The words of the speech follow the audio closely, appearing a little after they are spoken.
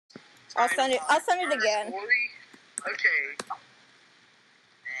I'll send it again. Okay.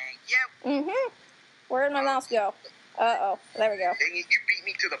 Thank you. Mm-hmm. Where did my mouse go? Uh-oh. There we go. Dang it, you beat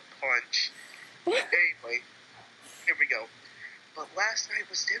me to the punch. Anyway, here we go. But last night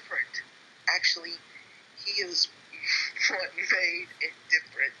was different. Actually, he is what made it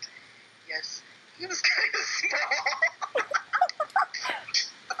different. Yes, he was kind of small.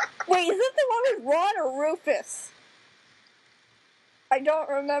 Wait, is it the one with Ron or Rufus? I don't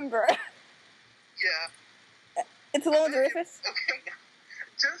remember. Yeah. It's the one with Rufus? Okay,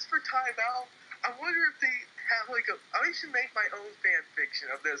 just for time out, I wonder if they have I should make my own fan fiction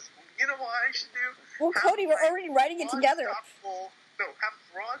of this. You know what I should do? Well, Cody, we're already writing it together. Have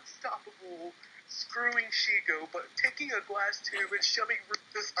Ron Stoppable screwing Shego, but taking a glass tube and shoving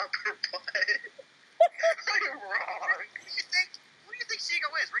Rufus up her butt. I'm wrong. Who do you think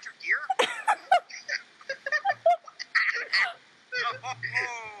Shego is? Richard Gere?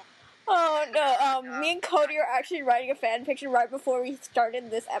 Oh, no, me and Cody are actually writing a fan fiction right before we started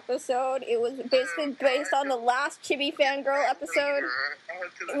this episode. It was basically based on the last Chibi Fangirl episode.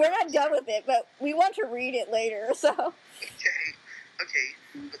 We're not done with it, but we want to read it later, so... Okay,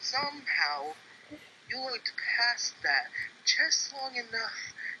 but somehow you looked past that just long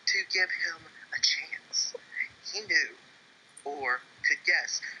enough to give him a chance. He knew, or could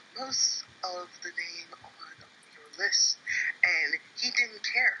guess, most of the name on your list, and he didn't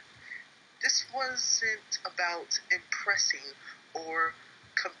care. This wasn't about impressing or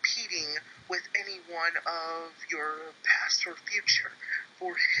competing with anyone of your past or future.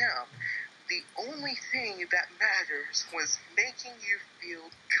 For him, the only thing that matters was making you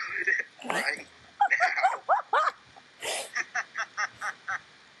feel good right now.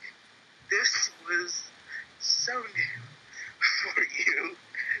 This was so new for you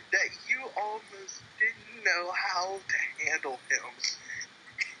that you almost didn't know how to handle him.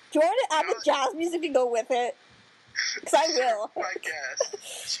 Do you want to add the jazz music to go with it? Because I will. I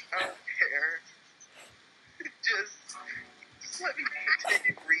guess. I don't care. Just let me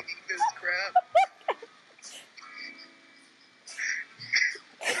continue reading this crap.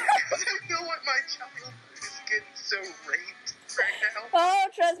 I feel like my childhood is getting so raped right now. Oh,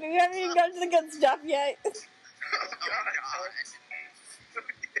 trust me, we haven't even gotten to the good stuff yet. Oh, God.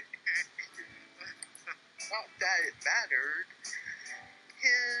 Not that it mattered.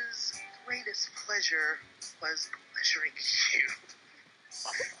 His greatest pleasure was pleasuring you.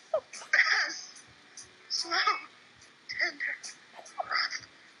 Fast, slow, tender, rough.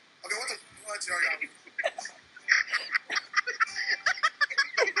 Okay, what y'all got?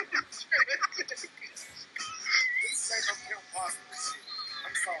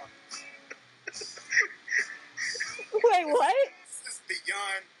 I'm sorry. Wait, what? This is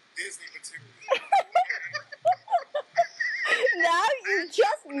beyond Disney material. Now you're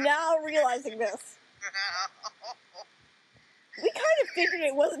just now realizing this. We kind of figured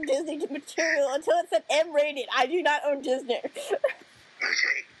it wasn't Disney material until it said M-rated. I do not own Disney.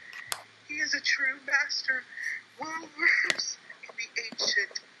 Okay. He is a true master, well-versed in the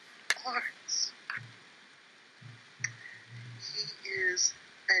ancient arts. He is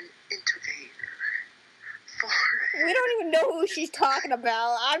an innovator. We don't even know who she's talking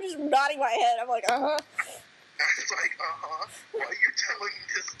about. I'm just nodding my head. I'm like, uh-huh. It's like, uh-huh. Why are you telling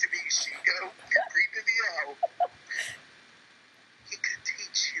this to me, Shego? You're creeping me out. He could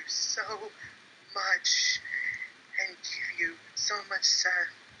teach you so much and give you so much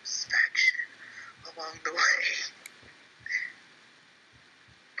satisfaction along the way.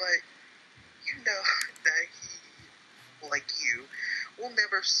 But you know that he, like you, will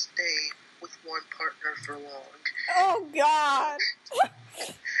never stay with one partner for long. Oh, God.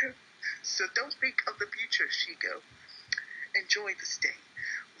 So don't think of the future, Shego. Enjoy the stay.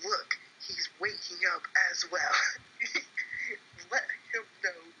 Look, he's waking up as well. Let him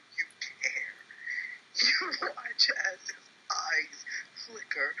know you care. You watch as his eyes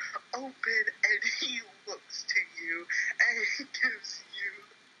flicker open and he looks to you and he gives you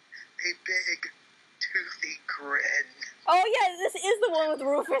a big, toothy grin. Oh, yeah, this is the one with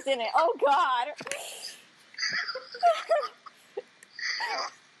Rufus in it. Oh, God.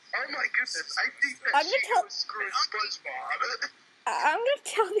 Oh my goodness, I think that I'm Shego was screwing SpongeBob. I'm going to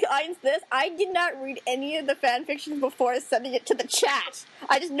tell the audience this. I did not read any of the fan fictions before sending it to the chat.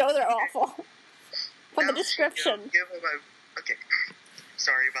 I just know they're awful. From the description. Okay,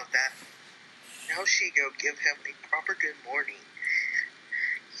 sorry about that. Now Shego, give him a proper good morning.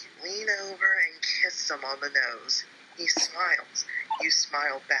 You lean over and kiss him on the nose. He smiles. You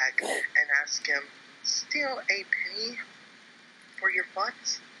smile back and ask him, "Still a penny for your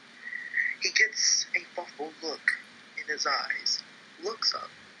funds?" He gets a thoughtful look in his eyes, looks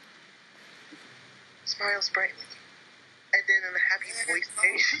up, smiles brightly. And then in a happy voice,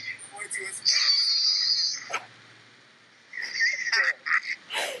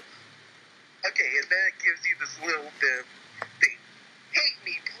 okay, and then it gives you this little bit thing. Hate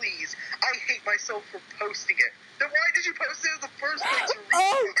me, please. I hate myself for posting it. Then why did you post it in the first place?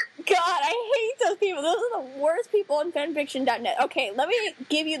 Oh, God, I hate those people. Those are the worst people on fanfiction.net. Okay, let me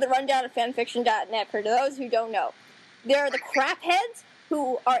give you the rundown of fanfiction.net for those who don't know. There are the crapheads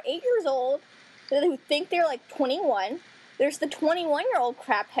who are 8 years old, who think they're like 21. There's the 21-year-old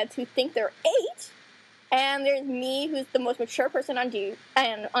crapheads who think they're 8. And there's me, who's the most mature person on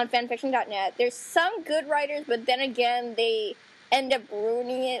fanfiction.net. There's some good writers, but then again, they end up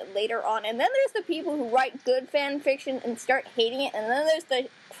ruining it later on. And then there's the people who write good fanfiction and start hating it. And then there's the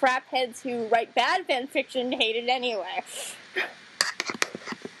crapheads who write bad fanfiction and hate it anyway. I'm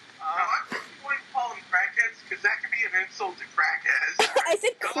just going to call them crackheads, because that could be an insult to crackheads. I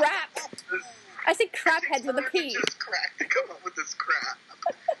said crap. I said crapheads with a P. Just crack to come up with this crap.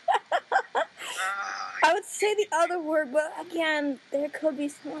 I would say the other word, but again, there could be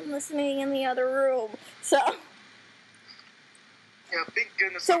someone listening in the other room. So. Yeah, thank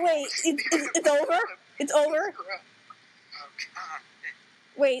goodness. So wait, it's over? It's over? Oh, God.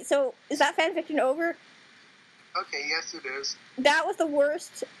 Wait, so is that fanfiction over? Okay, yes it is. That was the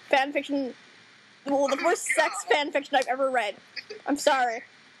worst fanfiction, well, the worst sex fanfiction I've ever read. I'm sorry.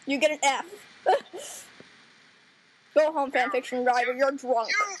 You get an F. Go home, fanfiction writer, you're drunk.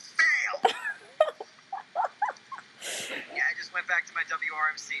 You failed! Yeah, I just went back to my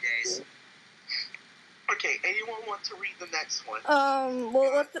WRMC days. Okay, anyone want to read the next one?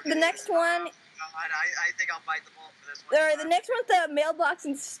 Well, what's the next one? God, I think I'll bite the bullet for this one. Alright, the next one's the Mailbox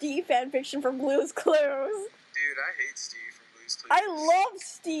and Steve fanfiction from Blue's Clues. Dude, I hate Steve from Blue's Clues. I love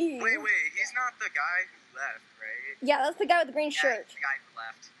Steve. Wait, he's not the guy who left, right? Yeah, that's the guy with the green shirt. He's the guy who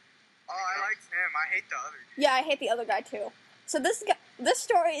left. Oh, I liked him. I hate the other dude. Yeah, I hate the other guy too. So this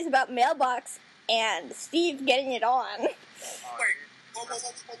story is about Mailbox and Steve getting it on. Oh, wait. Whoa.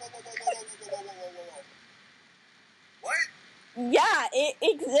 What? Yeah, it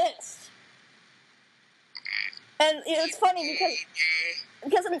exists. And it's funny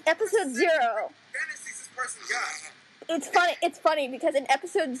because in episode 0, Fantasies this person got. it's funny because in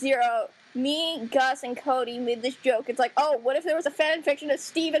episode 0, me, Gus, and Cody made this joke. It's like, oh, what if there was a fanfiction of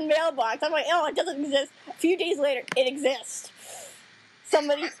Steve and Mailbox? I'm like, oh, it doesn't exist. A few days later, it exists.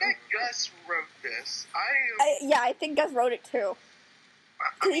 Somebody. I think Gus wrote this. I think Gus wrote it too.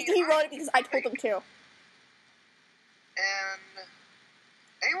 He wrote it because I told him to. And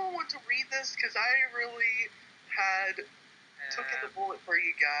anyone want to read this? Because I really had taken the bullet for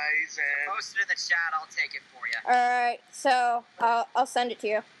you guys. And Post it in the chat. I'll take it for you. Alright, so I'll send it to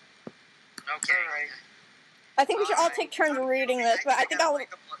you. Okay. Alright. I think we should all take turns reading this, but I think I'll. bite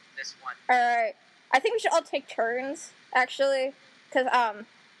the bullet for this one. Alright. I think we should all take turns, actually. Because,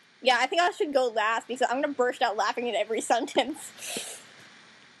 yeah, I think I should go last because I'm gonna burst out laughing at every sentence.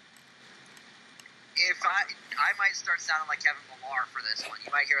 If I might start sounding like Kevin Millar for this one.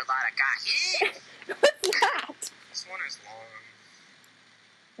 You might hear a lot of "gah." What's that? This one is long.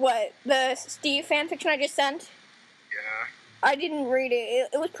 What? The Steve fanfiction I just sent? Yeah. I didn't read it.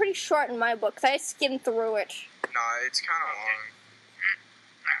 It was pretty short in my book, because I skimmed through it. No, it's kind of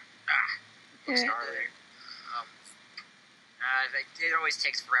long. Sorry. It always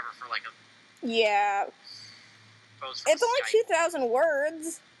takes forever for like a Yeah. post. It's only 2,000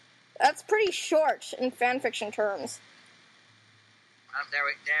 words. That's pretty short in fanfiction terms. There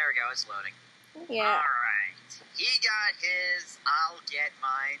we go. It's loading. Yeah. Alright. He got his I'll Get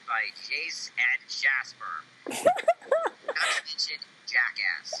Mine by Jace and Jasper. Not to mention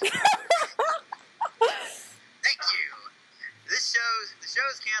Jackass. Thank you. The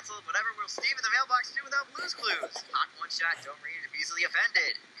show's canceled. Whatever will Steve in the Mailbox do without Blue's Clues? Hot one shot, don't read it, I'm easily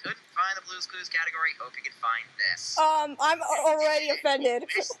offended. Couldn't find the Blue's Clues category, hope you can find this. I'm already offended.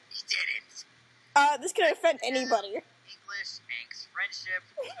 Wish he didn't. This could offend anybody. English, angst, friendship,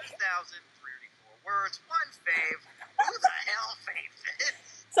 2,034 words, one fave. Who the hell faved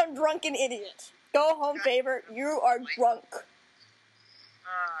this? Some drunken idiot. Go home, favor. You are drunk.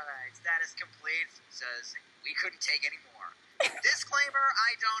 Alright, status complete. Says, we couldn't take any more. Disclaimer,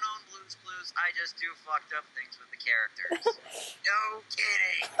 I don't own Blue's Clues. I just do fucked up things with the characters. No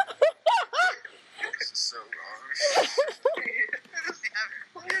kidding. This is so wrong.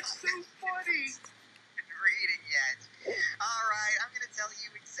 It's so funny. Reading yet. Alright, I'm gonna tell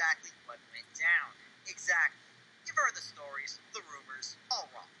you exactly what went down. Exactly. You've heard the stories, the rumors, all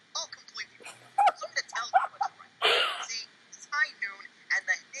wrong. All completely wrong. So I'm gonna tell you what's right. See, it's high noon, and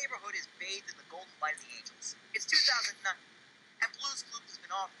the neighborhood is bathed in the golden light of the angels. It's 2009, and Blue's Clues has been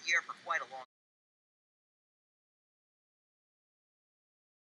off the air for quite a long